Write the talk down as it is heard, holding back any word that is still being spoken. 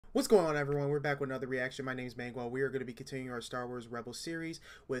What's going on, everyone? We're back with another reaction. My name is Manguel. We are going to be continuing our Star Wars Rebels series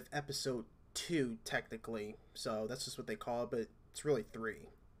with episode 2, technically. So that's just what they call it, but it's really 3.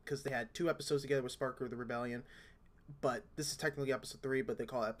 Because they had 2 episodes together with Sparker of the Rebellion. But this is technically episode 3, but they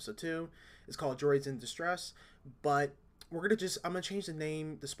call it episode 2. It's called Droids in Distress. But we're going to I'm going to change the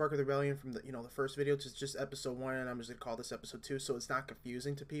name, the Sparker of the Rebellion, from the first video to just episode 1. And I'm just going to call this episode 2 so it's not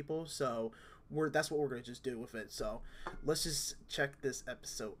confusing to people. So that's what we're going to just do with it. So let's just check this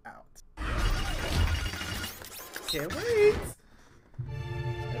episode out. Can't wait!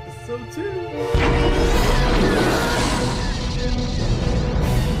 Episode 2!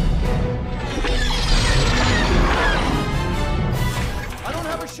 I don't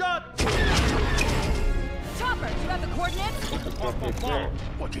have a shot! Chopper, do you have the coordinates?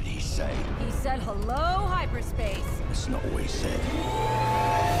 What did he say? He said hello, hyperspace. That's not what he said.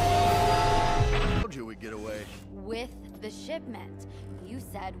 Told you we'd get away. With the shipment. You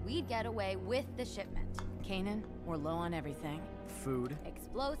said we'd get away with the shipment. Kanan, we're low on everything. Food.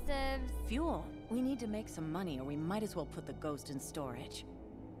 Explosives. Fuel. We need to make some money or we might as well put the ghost in storage.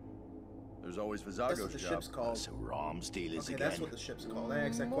 There's always That's Vizago's what the job. ship's called. So arms dealers Okay, again. that's what the ship's called. I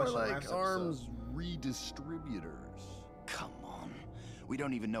asked that More question like last arms episode. redistributors. Come on. We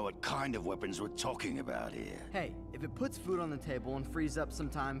don't even know what kind of weapons we're talking about here. Hey, if it puts food on the table and frees up some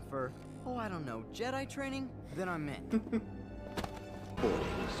time for, oh, I don't know, Jedi training, then I'm in.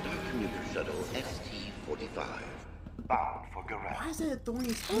 Boarding Star Commuter Shuttle ST-45. Bound for Garage. Why is that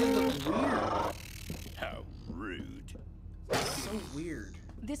Thorny's hand look weird? How rude. It's so weird.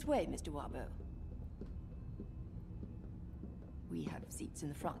 This way, Mr. Wabo. We have seats in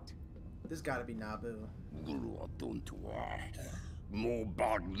the front. This gotta be Naboo.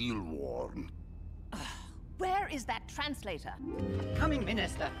 Where is that translator? Coming,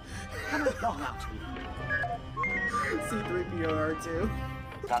 Minister. Come along, out. C-3PO R2.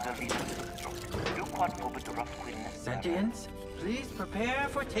 Sentients, please prepare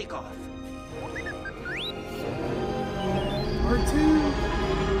for takeoff. R2!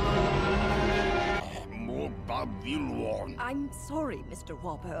 I'm sorry, Mr.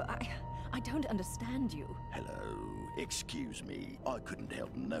 Wabo. I don't understand you. Hello. Excuse me. I couldn't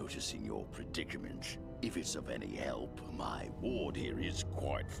help noticing your predicament. If it's of any help, my ward here is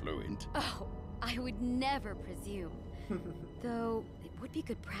quite fluent. Oh, I would never presume. Though, it would be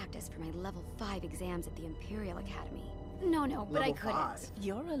good practice for my level 5 exams at the Imperial Academy. No, but I Level couldn't. 5.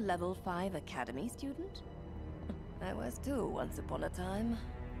 You're a level 5 academy student? I was too, once upon a time.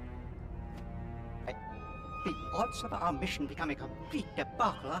 The odds of our mission becoming a complete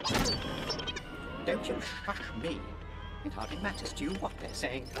debacle are... Don't you shush me. It hardly matters to you what they're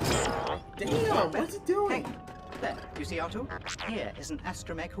saying. Damn, what's he doing? Hey, there, you see, R2? Here is an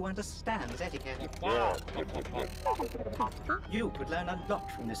astromech who understands etiquette. You could learn a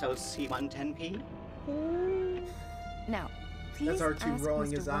lot from this old C-110P. Now, please That's R2 ask rolling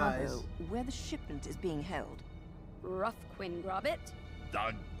Mr. his Wabo eyes. where the shipment is being held. Rough Quinn Grobbit.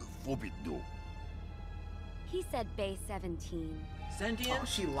 He said Bay 17. Sentients, Oh,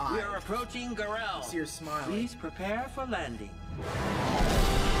 she lied. we are approaching Garel. See her smiling. Please prepare for landing.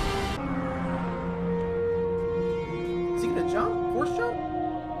 Is he gonna jump? Force jump?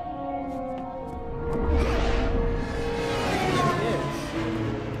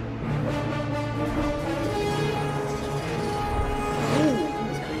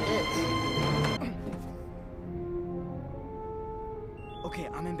 Okay,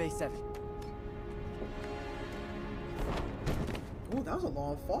 I'm in base 7. Oh, that was a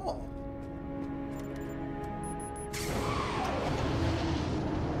long fall.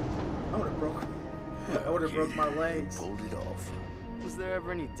 I would have broke my legs. Pulled it off. Was there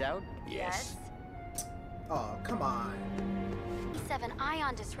ever any doubt? Yes. Oh, come on. 7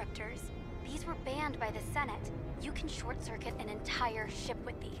 ion disruptors. These were banned by the Senate. You can short circuit an entire ship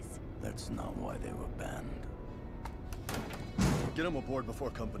with these. That's not why they were banned. Get him aboard before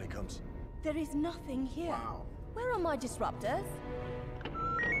company comes. There is nothing here. Wow. Where are my disruptors?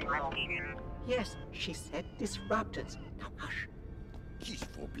 Yes, she said disruptors. Now hush. He's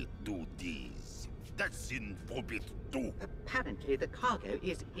forbid do this. That's in forbid do. Apparently the cargo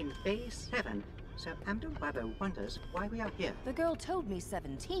is in Bay 7. So Amdo Wabo wonders why we are here. The girl told me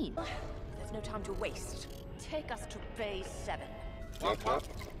 17. There's no time to waste. Take us to Bay 7.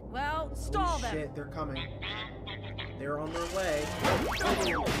 Well, stall them. Shit, they're coming. They're on their way.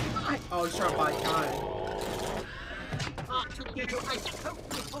 Oh, he's trying to buy time.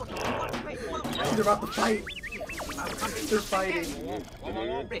 They're about to fight. They're fighting.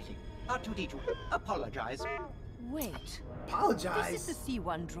 Ready. R2-D2, apologize. Wait. Apologize. This is the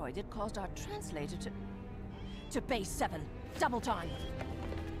C1 droid that caused our translator to base 7. Double time.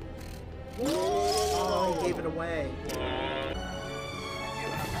 it away.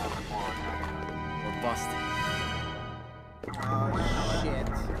 We're busted. Oh, shit.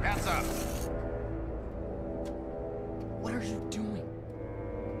 Hands up! What are you doing?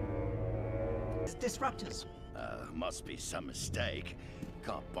 It's disruptors. Must be some mistake.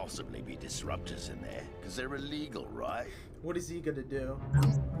 Can't possibly be disruptors in there, because they're illegal, right? What is he gonna do?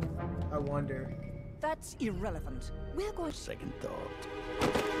 I wonder. That's irrelevant. We're going to... Second thought.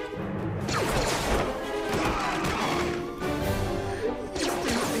 These two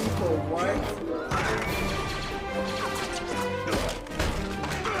people, what?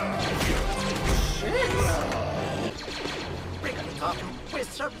 Shit! Brigands, Arthur. We're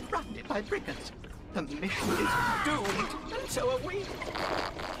surrounded by brigands. The mission is doomed, and so are we.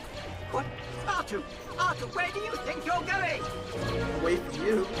 What? Arthur! Arthur, where do you think you're going? Away from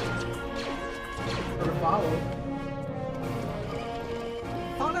you. Or to follow.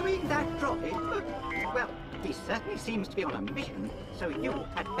 Following that droid? Well, he certainly seems to be on a mission, so you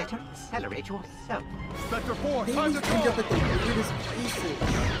had better accelerate yourself. Spectre 4, They time always to end go! up at the weirdest places.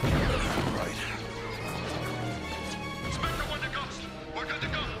 Right. Spectre 1 to Ghost! We're good to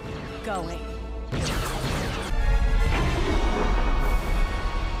go! going.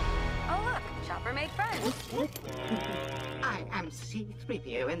 Oh look, Chopper made friends. I am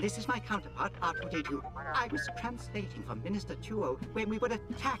C-3PO, and this is my counterpart, R2-D2. I was translating for Minister Tuo when we were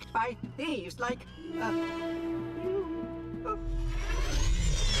attacked by thieves like,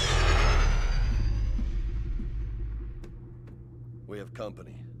 We have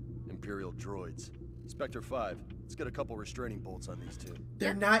company. Imperial droids. Spectre 5, let's get a couple restraining bolts on these two. They're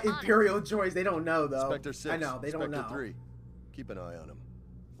Yep, not on it. Imperial droids. They don't know, though. Spectre 6, I know, they don't Spectre know. 3. Keep an eye on them.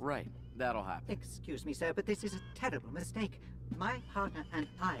 Right, that'll happen. Excuse me, sir, but this is a terrible mistake. My partner and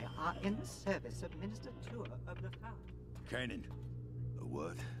I are in the service of Minister Tuo of the Power. Kanan. A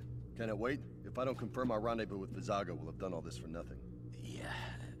what? Can it wait? If I don't confirm our rendezvous with Vizago, we'll have done all this for nothing. Yeah,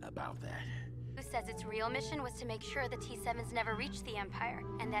 about that. Who says its real mission was to make sure the T7s never reach the Empire,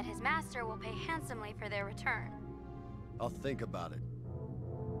 and that his master will pay handsomely for their return. I'll think about it.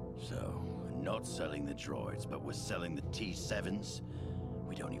 So, not selling the droids, but we're selling the T7s?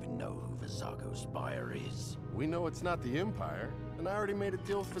 We don't even know who Vizago's buyer is. We know it's not the Empire, and I already made a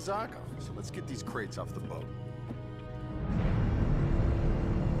deal with Vizago, so let's get these crates off the boat.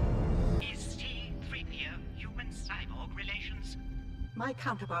 Is C-3PO human-cyborg relations? My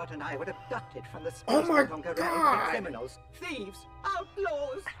counterpart and I were abducted from the space Oh my on Garel God! by criminals, thieves,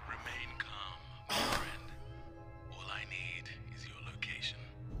 outlaws. Remain calm, my friend. All I need is your location.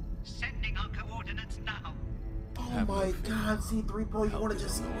 Sending our coordinates now. Oh my god, C-3PO, you want to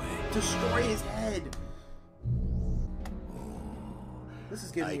just destroy his head. This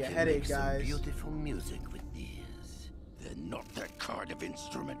is giving me a headache, guys. Beautiful music with these. They're not that kind of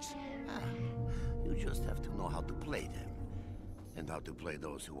instruments. You just have to know how to play them. And how to play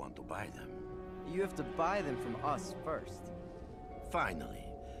those who want to buy them. You have to buy them from us first. Finally,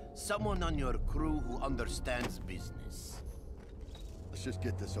 someone on your crew who understands business. Let's just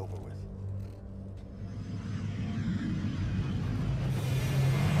get this over with.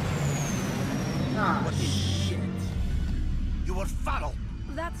 Ah, shit. You were foul!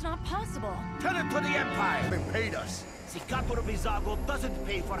 That's not possible. Tell it to the Empire! They paid us. Sicator Vizago doesn't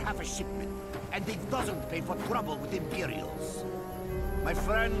pay for half a shipment, and he doesn't pay for trouble with Imperials. My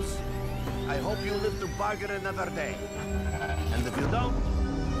friends, I hope you live to bargain another day. And if you don't...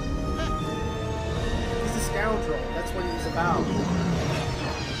 He's a scoundrel. That's what he was about.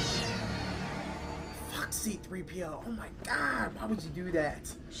 Fuck C-3PO. Oh my god, why would you do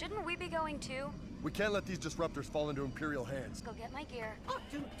that? Shouldn't we be going too? We can't let these disruptors fall into Imperial hands. Go get my gear.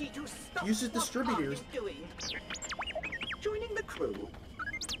 R2-D2, stop! Use the distributors. What are you doing? Joining the crew.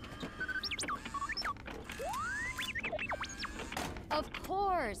 Of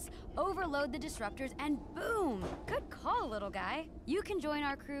course! Overload the disruptors and boom! Good call, little guy. You can join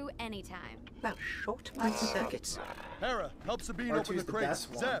our crew anytime. Now short my circuits. Hera, help Sabine open R2's the the crates.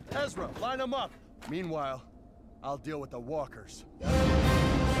 best one. Zeb, Ezra, line them up. Meanwhile, I'll deal with the walkers.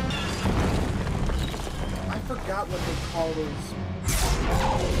 I forgot what they call those.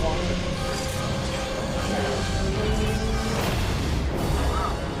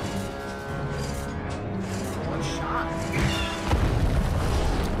 Wow. One shot.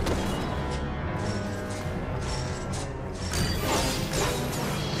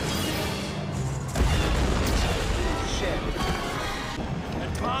 Shit.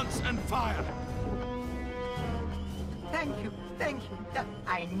 Advance and fire! Thank you, thank you.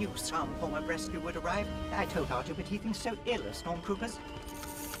 I knew some form of rescue would arrive. I told Arthur, but he thinks so ill of stormtroopers.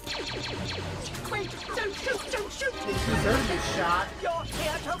 Wait, don't shoot, don't shoot! They deserve this shot. You're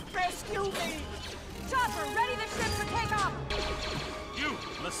here to rescue me! Chopper,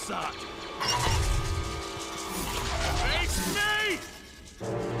 Lasat! Face me!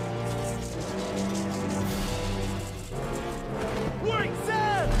 Wait,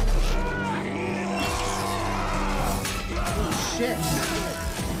 Sam! Oh, shit.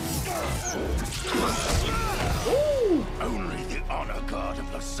 Ooh! Only the honor guard of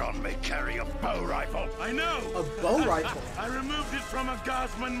the sun may carry a bow rifle. I know! A bow rifle. I removed it from a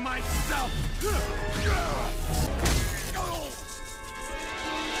guardsman myself!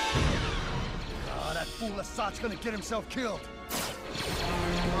 Oh, that fool Lasat's gonna get himself killed!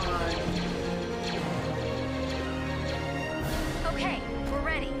 Okay, we're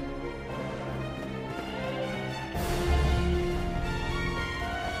ready.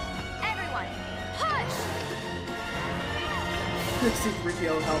 Everyone, push!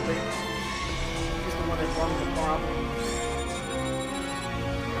 C-3PO helping. He's the one that brought the problem.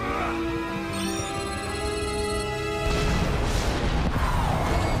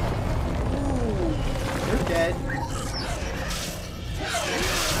 Ooh, you're dead.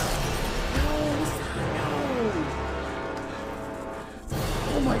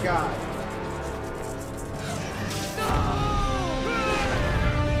 Oh my god.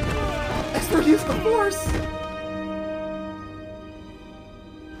 Ezra used the Force!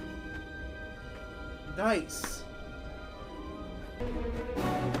 Nice.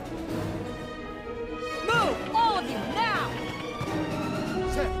 Move, all of you, now!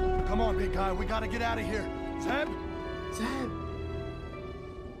 Zeb, come on, big guy, we gotta get out of here. Zeb? Zeb.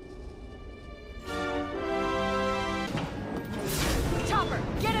 Chopper,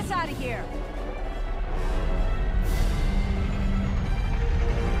 get us out of here!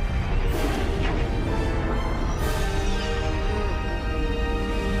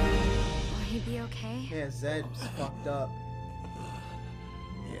 Will he be okay? Yeah, Zed's fucked up.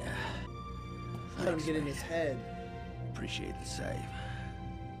 Yeah. Let him get in his head. Appreciate the save.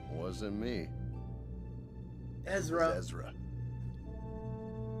 Wasn't me. Ezra. It was Ezra.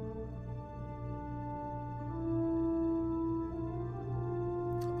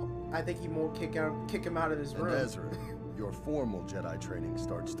 I think he won't kick him out of his And room. Ezra, your formal Jedi training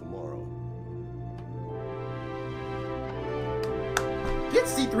starts tomorrow. Get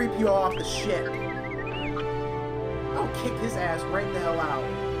C-3PO off the ship. I'll kick his ass right the hell out.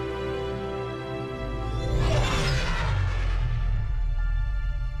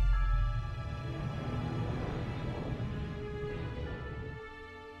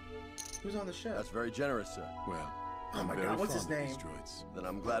 Who's on the ship? That's very generous, sir. Well, Oh I'm my very God, what's his fond of name? these droids. Then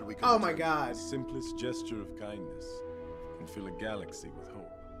I'm glad we could. Oh my return. god. The simplest gesture of kindness can fill a galaxy with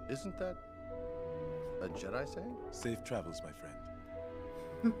hope. Isn't that a Jedi saying? Safe travels, my friend.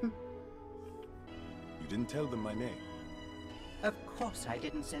 You didn't tell them my name. Of course I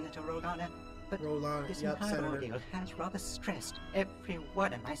didn't, Senator Rolana. But Roll on it. this Yep, entire Senator. ordeal has rather stressed every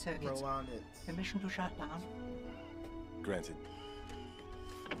one of my circuits. Roll on it. Permission to shut down? Granted.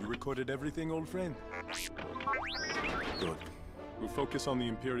 You recorded everything, old friend? Good. We'll focus on the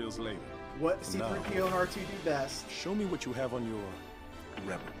Imperials later. What For now, C-3PO and R2 do best. show me what you have on your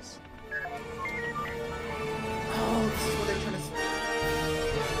rebels. Oh, this is what they're trying to say.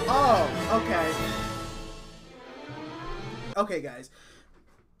 Oh, okay. Okay, guys.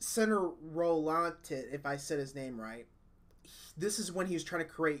 Senator Rolantit, if I said his name right, this is when he's trying to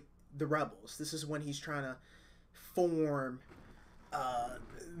create the rebels. This is when he's trying to form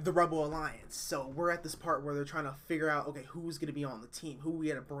the Rebel Alliance. So we're at this part where they're trying to figure out, okay, who's going to be on the team, who we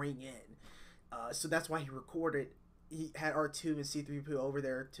got to bring in. So that's why he had R2 and C-3PO over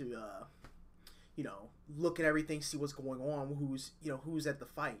there to, you know, look at everything, see what's going on, who's at the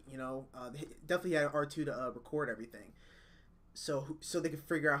fight, you know. Definitely had R2 to record everything. So they could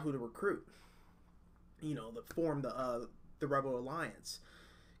figure out who to recruit, you know, to form the Rebel Alliance.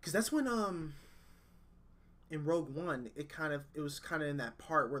 Because that's when, in Rogue One, it was kind of in that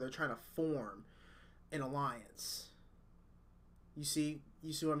part where they're trying to form an alliance. You see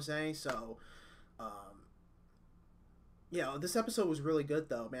what I'm saying? So, yeah, this episode was really good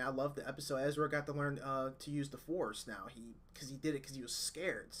though, man. I love the episode. Ezra got to learn to use the Force now. Because he did it because he was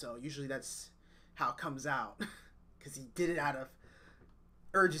scared. So usually that's how it comes out. Because he did it out of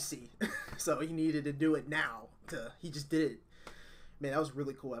urgency. So he needed to do it now. He just did it. Man, that was a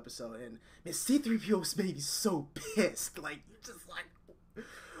really cool episode. And man, C-3PO made me so pissed. Like, you're just like,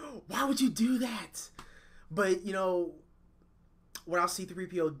 why would you do that? But, you know, without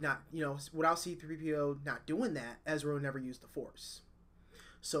C-3PO not doing that, Ezra never used the Force.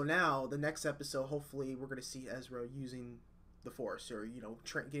 So now, the next episode, hopefully, we're going to see Ezra using the Force, or, you know,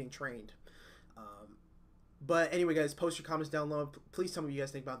 getting trained. But anyway, guys, post your comments down below. Please tell me what you guys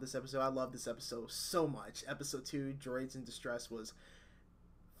think about this episode. I love this episode so much. Episode 2, Droids in Distress, was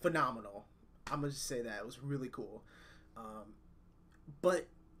phenomenal. I'm gonna just say that it was really cool. But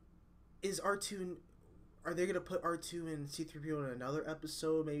is R2? Are they gonna put R2 and C-3PO in another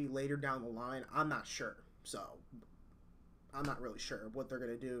episode, maybe later down the line? I'm not sure. So I'm not really sure what they're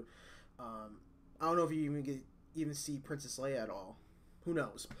gonna do. I don't know if you even see Princess Leia at all. Who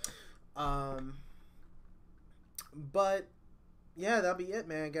knows? But yeah, that'll be it,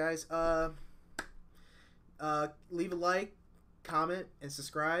 man, guys. Leave a like, comment, and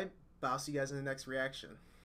subscribe. But I'll see you guys in the next reaction.